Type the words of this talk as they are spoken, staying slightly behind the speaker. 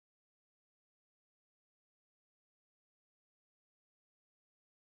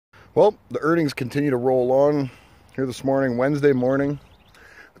Well, the earnings continue to roll on here this morning, Wednesday morning,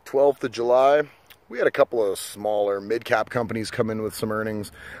 the 12th of July. We had a couple of smaller mid-cap companies come in with some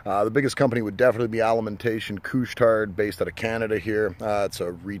earnings. The biggest company would definitely be Alimentation Couche-Tard, based out of Canada here. It's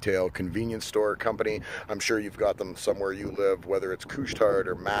a retail convenience store company. I'm sure you've got them somewhere you live, whether it's Couche-Tard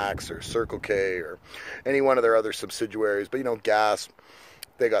or Max or Circle K or any one of their other subsidiaries. But you know, gas.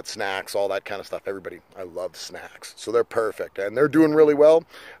 They got snacks, all that kind of stuff. I love snacks. So they're perfect. And they're doing really well.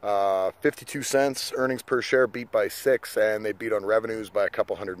 52 cents earnings per share, beat by 6, and they beat on revenues by a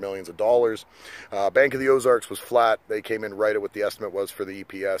couple $100 million. Bank of the Ozarks was flat. They came in right at what the estimate was for the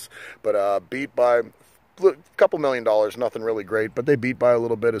EPS, but beat by a couple $1 million, nothing really great, but they beat by a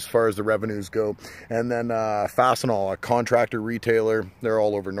little bit as far as the revenues go. And then Fastenal, a contractor retailer, they're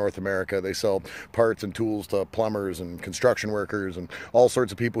all over North America. They sell parts and tools to plumbers and construction workers and all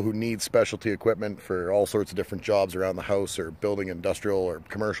sorts of people who need specialty equipment for all sorts of different jobs around the house or building industrial or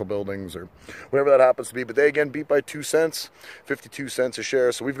commercial buildings or whatever that happens to be. But they again beat by 2 cents, 52 cents a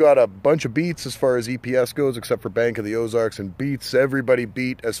share. So we've got a bunch of beats as far as EPS goes, except for Bank of the Ozarks, and beats, everybody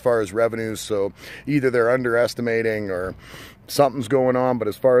beat as far as revenues. So either they're underestimating or something's going on, but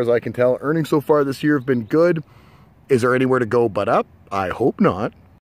as far as I can tell, earnings so far this year have been good. Is there anywhere to go but up? I hope not.